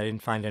found here that I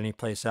didn't find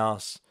anyplace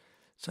else.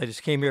 So I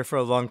just came here for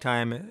a long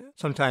time.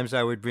 Sometimes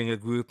I would bring a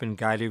group and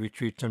guide a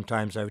retreat.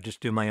 Sometimes I would just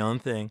do my own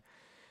thing.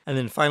 And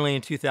then finally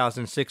in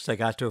 2006, I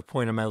got to a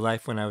point in my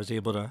life when I was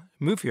able to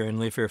move here and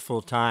live here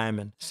full time.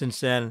 And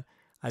since then,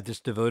 I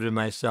just devoted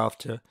myself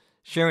to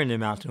sharing the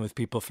mountain with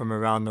people from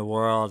around the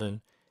world.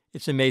 And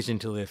it's amazing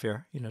to live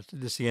here.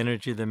 Just the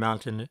energy of the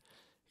mountain, it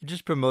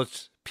just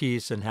promotes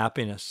peace and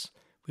happiness.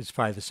 It's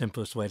probably the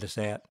simplest way to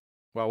say it.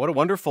 Wow, what a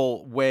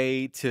wonderful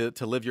way to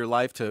live your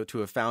life, to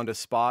have found a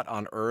spot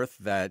on Earth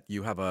that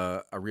you have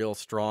a real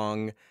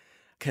strong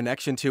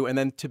connection to, and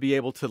then to be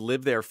able to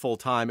live there full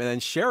time and then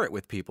share it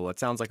with people. It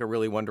sounds like a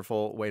really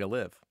wonderful way to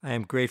live. I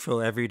am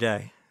grateful every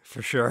day,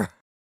 for sure.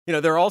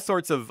 There are all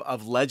sorts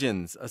of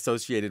legends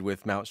associated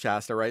with Mount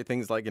Shasta, right?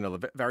 Things like,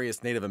 the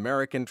various Native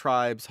American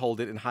tribes hold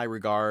it in high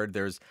regard.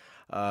 There's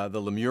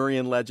the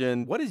Lemurian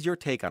legend. What is your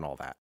take on all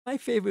that? My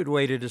favorite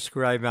way to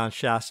describe Mount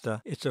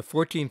Shasta, it's a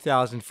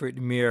 14,000-foot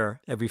mirror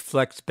that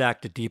reflects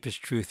back the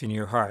deepest truth in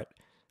your heart.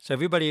 So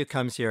everybody who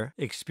comes here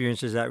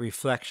experiences that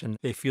reflection.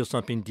 They feel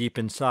something deep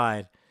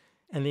inside,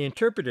 and they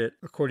interpret it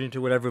according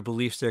to whatever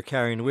beliefs they're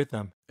carrying with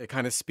them. It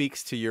kind of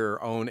speaks to your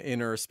own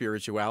inner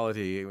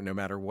spirituality, no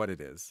matter what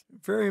it is.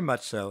 Very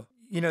much so.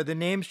 The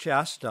name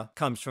Shasta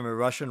comes from a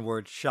Russian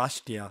word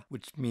shastia,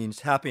 which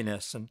means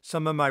happiness. And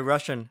some of my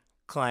Russian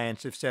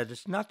clients have said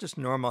it's not just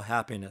normal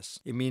happiness.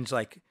 It means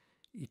like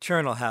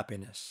eternal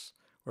happiness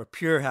or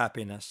pure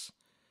happiness.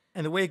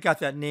 And the way it got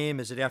that name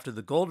is that after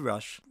the gold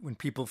rush, when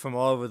people from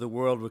all over the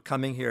world were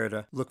coming here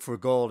to look for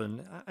gold,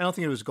 and I don't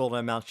think it was gold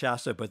on Mount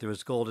Shasta, but there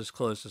was gold as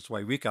close as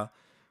Wairika,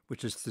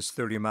 which is just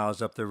 30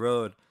 miles up the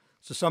road.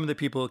 So some of the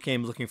people who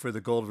came looking for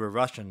the gold were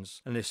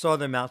Russians, and they saw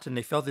the mountain,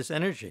 they felt this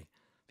energy,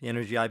 the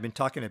energy I've been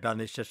talking about, and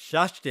they said,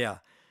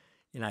 Shastia,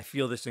 and I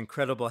feel this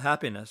incredible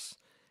happiness.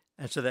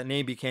 And so that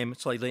name became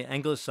slightly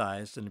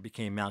anglicized, and it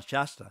became Mount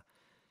Shasta.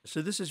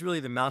 So this is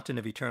really the mountain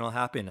of eternal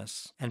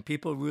happiness, and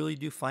people really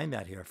do find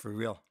that here for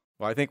real.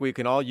 Well, I think we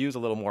can all use a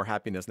little more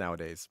happiness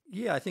nowadays.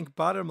 Yeah, I think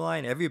bottom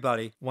line,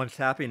 everybody wants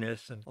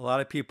happiness, and a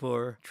lot of people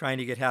are trying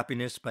to get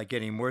happiness by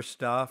getting more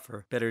stuff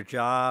or better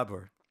job,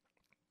 or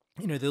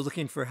they're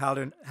looking for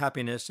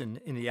happiness in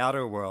the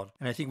outer world.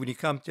 And I think when you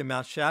come to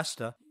Mount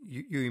Shasta,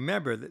 you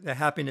remember that the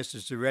happiness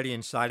is already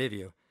inside of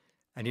you,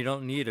 and you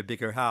don't need a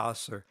bigger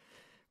house or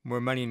more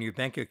money in your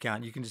bank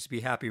account. You can just be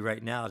happy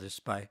right now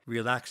just by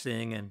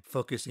relaxing and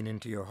focusing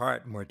into your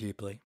heart more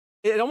deeply.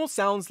 It almost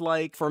sounds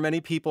like, for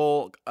many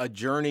people, a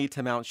journey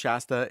to Mount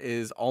Shasta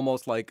is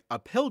almost like a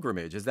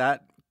pilgrimage. Is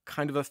that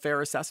kind of a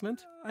fair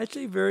assessment? I'd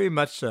say very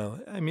much so.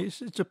 I mean,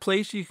 it's a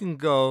place you can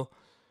go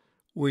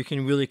where you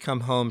can really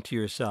come home to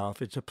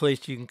yourself. It's a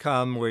place you can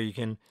come where you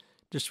can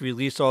just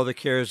release all the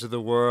cares of the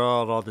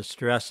world, all the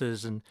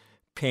stresses and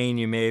pain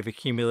you may have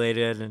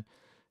accumulated, and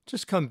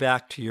just come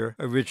back to your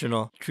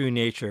original true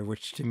nature,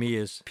 which to me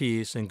is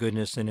peace and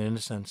goodness and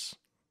innocence.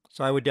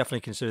 So I would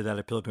definitely consider that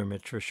a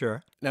pilgrimage for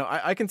sure. Now,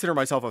 I consider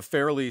myself a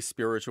fairly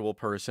spiritual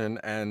person,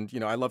 and,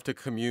 I love to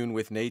commune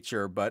with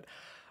nature, but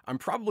I'm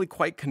probably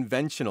quite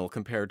conventional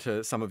compared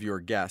to some of your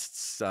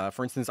guests.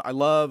 For instance, I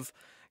love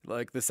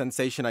like the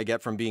sensation I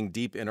get from being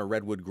deep in a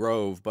redwood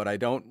grove, but I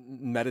don't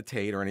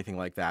meditate or anything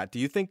like that. Do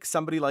you think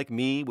somebody like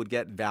me would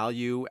get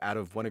value out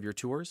of one of your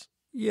tours?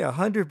 Yeah,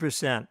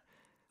 100%.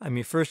 I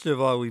mean, first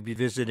of all, we'd be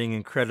visiting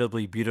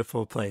incredibly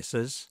beautiful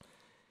places.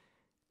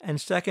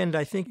 And second,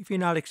 I think if you're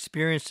not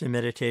experienced in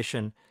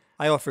meditation,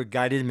 I offer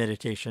guided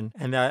meditation,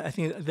 and I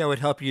think that would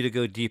help you to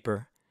go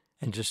deeper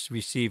and just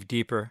receive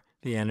deeper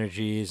the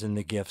energies and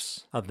the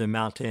gifts of the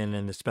mountain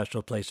and the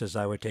special places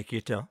I would take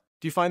you to.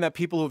 Do you find that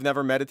people who've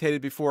never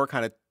meditated before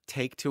kind of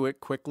take to it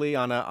quickly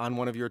on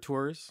one of your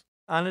tours?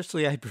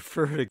 Honestly, I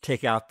prefer to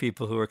take out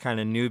people who are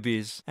kind of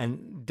newbies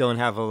and don't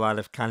have a lot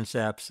of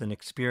concepts and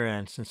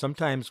experience. And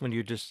sometimes when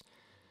you're just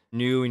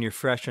new and you're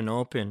fresh and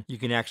open, you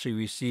can actually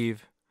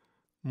receive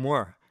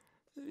more,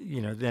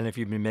 than if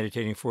you've been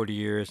meditating 40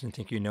 years and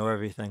think you know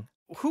everything.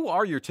 Who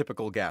are your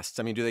typical guests?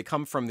 I mean, do they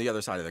come from the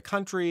other side of the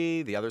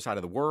country, the other side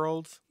of the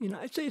world?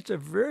 I'd say it's a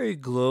very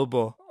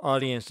global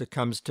audience that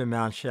comes to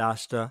Mount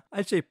Shasta.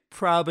 I'd say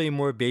probably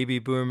more baby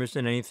boomers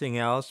than anything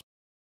else.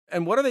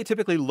 And what are they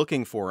typically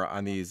looking for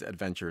on these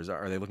adventures?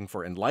 Are they looking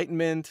for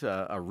enlightenment,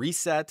 a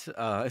reset?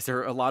 Is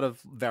there a lot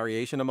of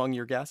variation among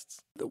your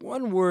guests? The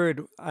one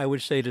word I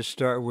would say to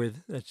start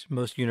with that's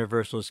most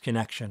universal is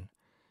connection.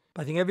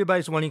 I think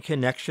everybody's wanting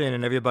connection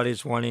and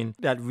everybody's wanting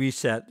that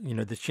reset,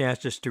 the chance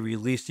just to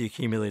release the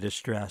accumulated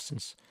stress.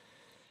 And,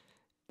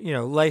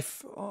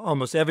 life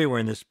almost everywhere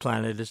in this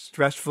planet is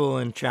stressful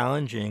and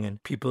challenging,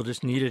 and people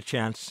just need a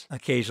chance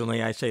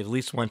occasionally. I say at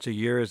least once a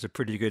year is a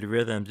pretty good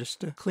rhythm just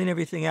to clean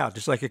everything out,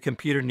 just like a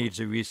computer needs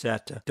a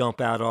reset to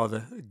dump out all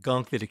the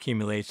gunk that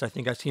accumulates. I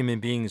think us human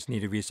beings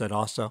need a reset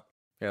also.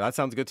 Yeah, that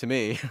sounds good to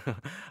me.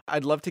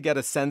 I'd love to get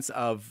a sense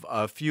of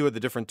a few of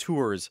the different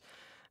tours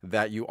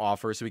that you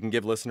offer so we can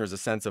give listeners a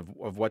sense of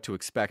what to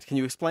expect. Can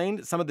you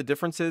explain some of the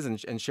differences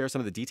and share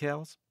some of the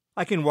details?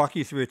 I can walk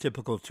you through a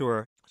typical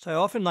tour. So I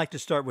often like to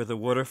start with a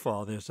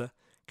waterfall. There's a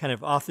kind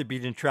of off the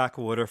beaten track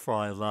waterfall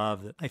I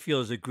love that I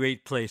feel is a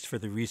great place for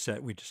the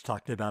reset we just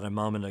talked about a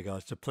moment ago.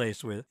 It's a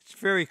place where it's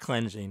very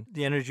cleansing.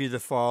 The energy of the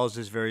falls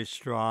is very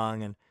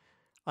strong, and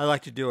I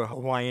like to do a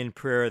Hawaiian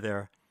prayer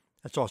there.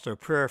 That's also a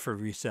prayer for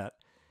reset.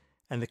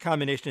 And the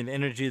combination of the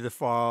energy of the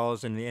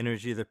falls and the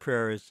energy of the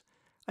prayer is,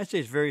 I'd say,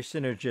 it's very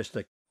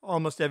synergistic.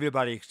 Almost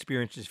everybody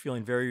experiences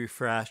feeling very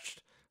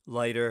refreshed,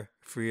 lighter,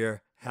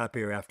 freer,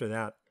 happier after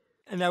that.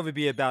 And that would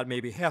be about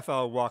maybe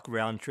half-hour walk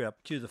round trip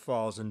to the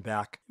falls and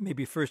back.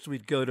 Maybe first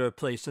we'd go to a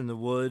place in the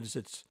woods.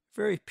 It's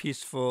very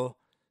peaceful,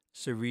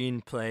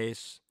 serene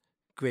place,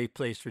 great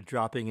place for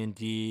dropping in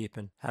deep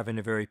and having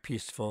a very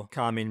peaceful,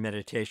 calming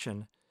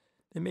meditation.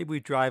 Then maybe we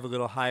drive a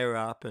little higher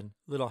up, and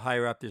a little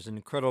higher up there's an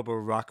incredible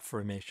rock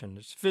formation.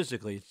 It's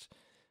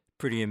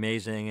pretty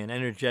amazing, and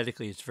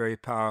energetically it's very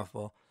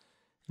powerful.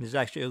 And there's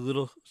actually a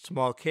little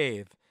small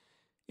cave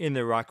in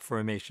the rock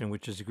formation,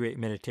 which is a great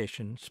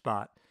meditation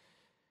spot.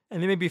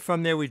 And then maybe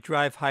from there we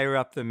drive higher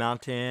up the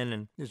mountain,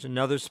 and there's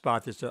another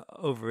spot that's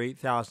over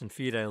 8,000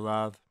 feet I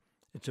love.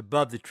 It's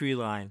above the tree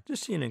line.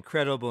 Just see an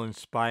incredible,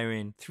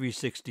 inspiring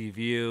 360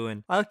 view,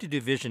 and I like to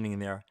do visioning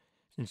there.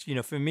 Since,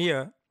 for me,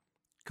 a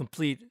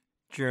complete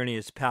journey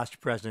is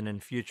past, present,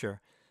 and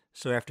future.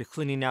 So after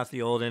cleaning out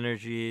the old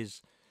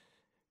energies,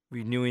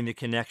 renewing the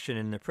connection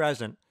in the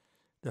present,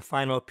 the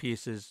final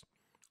piece is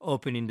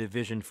opening the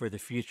vision for the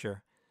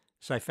future.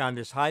 So I found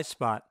this high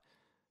spot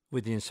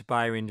with the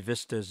inspiring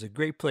vistas, a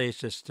great place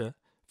just to,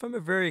 from a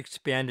very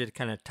expanded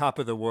kind of top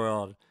of the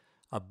world,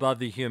 above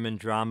the human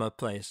drama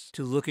place,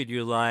 to look at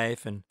your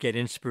life and get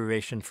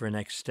inspiration for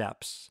next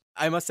steps.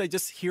 I must say,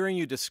 just hearing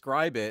you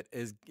describe it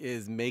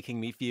is making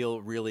me feel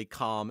really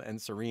calm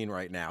and serene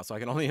right now. So I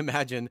can only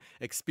imagine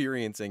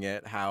experiencing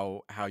it,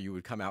 how you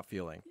would come out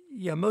feeling.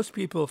 Yeah, most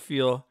people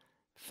feel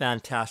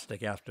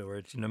fantastic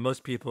afterwards.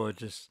 Most people are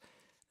just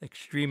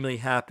extremely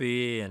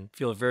happy and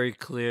feel very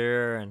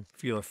clear and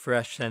feel a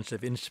fresh sense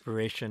of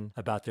inspiration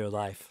about their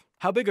life.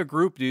 How big a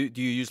group do you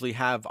usually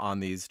have on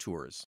these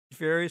tours? It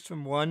varies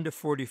from 1 to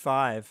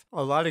 45.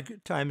 A lot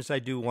of times I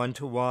do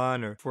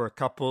 1-to-1 or for a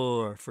couple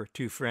or for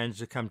two friends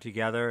to come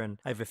together. And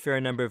I have a fair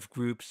number of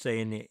groups, say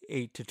in the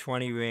 8 to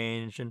 20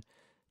 range. And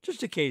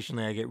just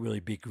occasionally I get really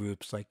big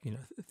groups like,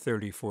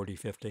 30, 40,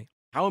 50.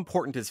 How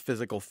important is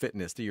physical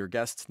fitness? Do your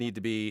guests need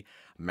to be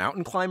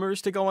mountain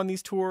climbers to go on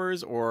these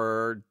tours,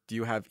 or do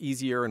you have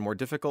easier and more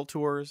difficult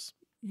tours?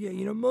 Yeah,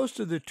 most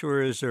of the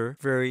tours are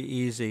very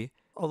easy.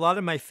 A lot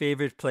of my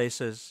favorite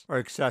places are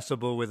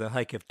accessible with a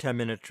hike of 10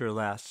 minutes or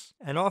less.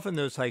 And often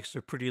those hikes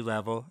are pretty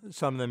level.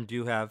 Some of them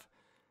do have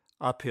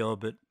uphill,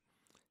 but,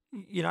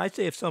 I'd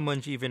say if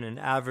someone's even an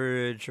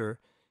average or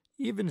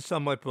even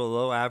somewhat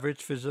below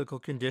average physical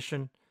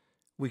condition,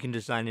 we can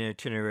design an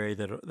itinerary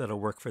that'll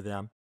work for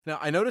them. Now,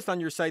 I noticed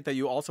on your site that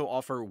you also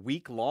offer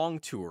week-long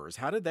tours.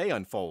 How did they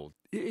unfold?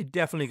 It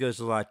definitely goes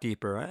a lot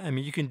deeper. I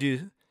mean, you can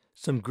do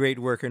some great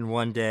work in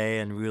one day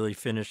and really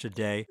finish a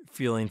day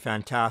feeling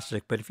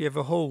fantastic. But if you have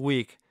a whole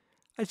week,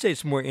 I'd say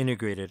it's more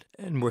integrated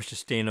and more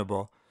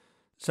sustainable.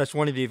 So that's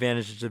one of the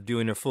advantages of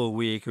doing a full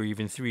week or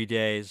even 3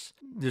 days.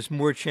 There's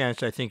more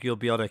chance, I think, you'll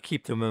be able to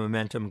keep the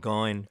momentum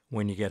going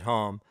when you get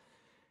home.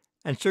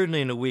 And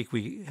certainly in a week,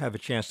 we have a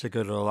chance to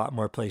go to a lot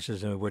more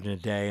places than we would in a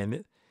day.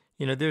 And,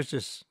 there's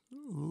just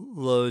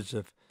loads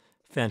of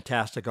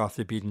fantastic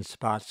off-the-beaten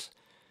spots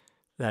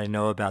that I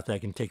know about that I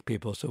can take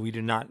people. So we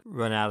do not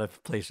run out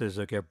of places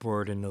or get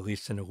bored in at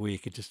least in a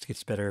week. It just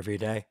gets better every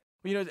day.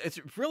 It's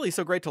really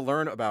so great to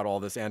learn about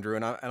all this, Andrew,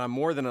 and I'm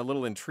more than a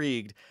little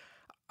intrigued.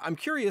 I'm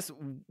curious,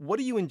 what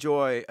do you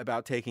enjoy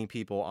about taking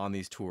people on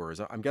these tours?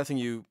 I'm guessing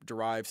you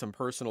derive some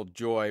personal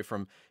joy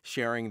from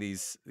sharing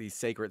these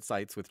sacred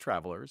sites with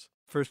travelers.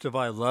 First of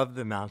all, I love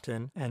the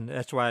mountain, and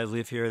that's why I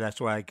live here. That's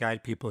why I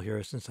guide people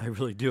here, since I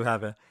really do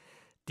have a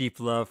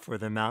deep love for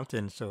the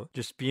mountain. So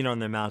just being on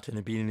the mountain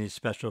and being in these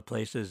special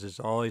places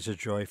is always a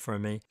joy for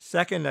me.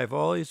 Second, I've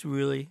always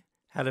really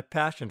had a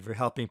passion for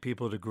helping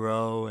people to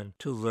grow and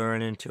to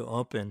learn and to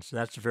open. So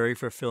that's very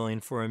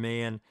fulfilling for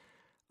me. And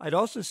I'd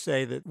also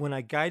say that when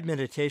I guide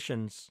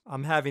meditations,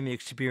 I'm having the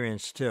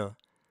experience too.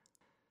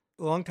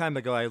 A long time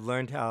ago, I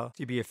learned how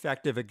to be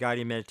effective at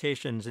guiding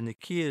meditations, and the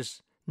key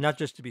is not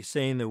just to be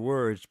saying the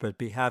words, but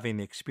be having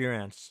the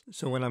experience.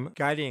 So when I'm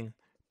guiding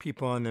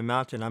people on the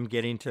mountain, I'm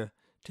getting to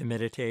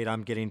meditate,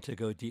 I'm getting to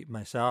go deep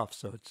myself.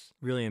 So it's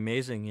really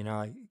amazing.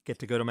 I get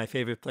to go to my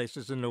favorite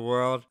places in the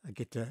world. I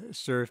get to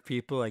serve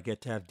people. I get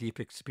to have deep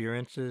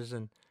experiences,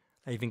 and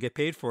I even get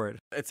paid for it.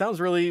 It sounds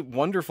really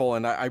wonderful,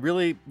 and I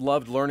really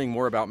loved learning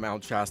more about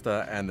Mount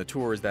Shasta and the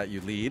tours that you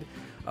lead.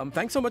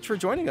 Thanks so much for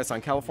joining us on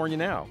California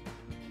Now.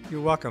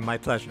 You're welcome. My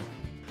pleasure.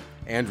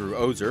 Andrew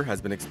Ozer has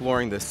been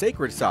exploring the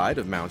sacred side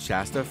of Mount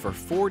Shasta for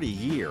 40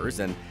 years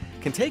and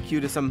can take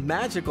you to some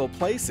magical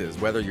places,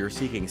 whether you're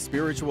seeking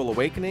spiritual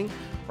awakening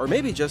or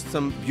maybe just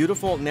some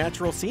beautiful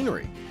natural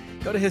scenery.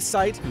 Go to his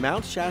site,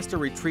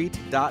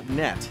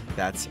 mountshastaretreat.net.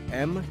 That's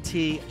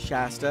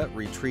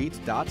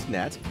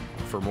mtshastaretreat.net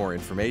for more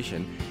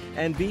information.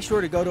 And be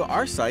sure to go to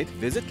our site,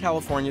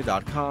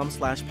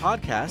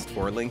 visitcalifornia.com/podcast,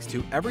 for links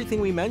to everything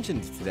we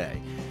mentioned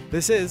today.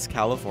 This is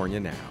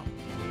California Now.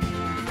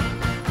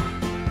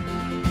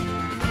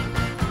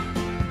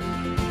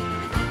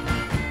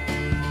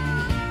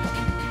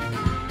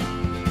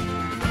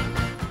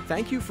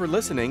 Thank you for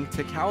listening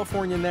to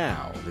California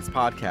Now. This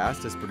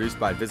podcast is produced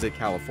by Visit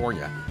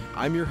California.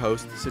 I'm your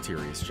host,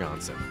 Soterios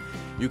Johnson.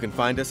 You can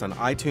find us on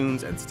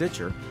iTunes and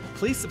Stitcher.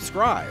 Please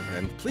subscribe,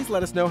 and please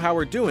let us know how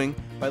we're doing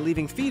by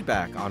leaving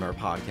feedback on our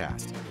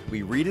podcast.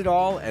 We read it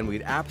all, and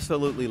we'd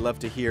absolutely love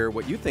to hear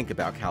what you think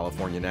about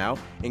California Now,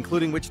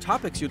 including which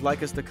topics you'd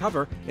like us to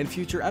cover in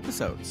future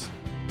episodes.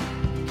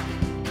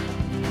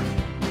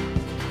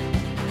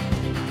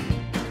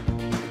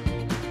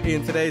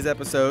 In today's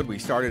episode, we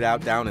started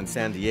out down in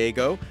San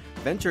Diego,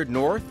 ventured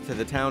north to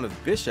the town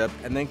of Bishop,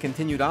 and then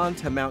continued on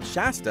to Mount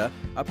Shasta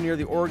up near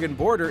the Oregon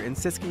border in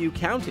Siskiyou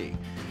County.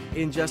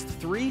 In just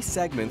 3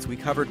 segments, we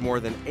covered more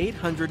than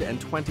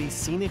 820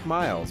 scenic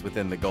miles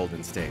within the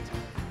Golden State.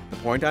 The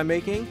point I'm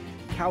making?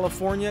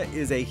 California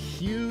is a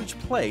huge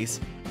place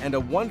and a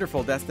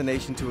wonderful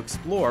destination to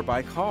explore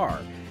by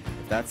car.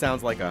 If that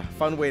sounds like a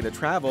fun way to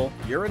travel,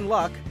 you're in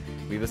luck.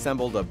 We've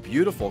assembled a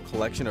beautiful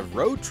collection of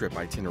road trip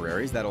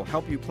itineraries that'll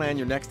help you plan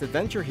your next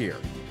adventure here.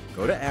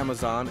 Go to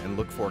Amazon and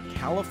look for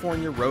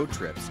California Road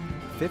Trips,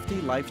 50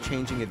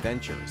 life-changing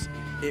adventures.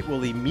 It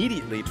will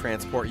immediately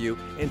transport you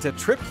into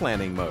trip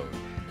planning mode.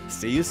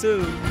 See you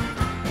soon.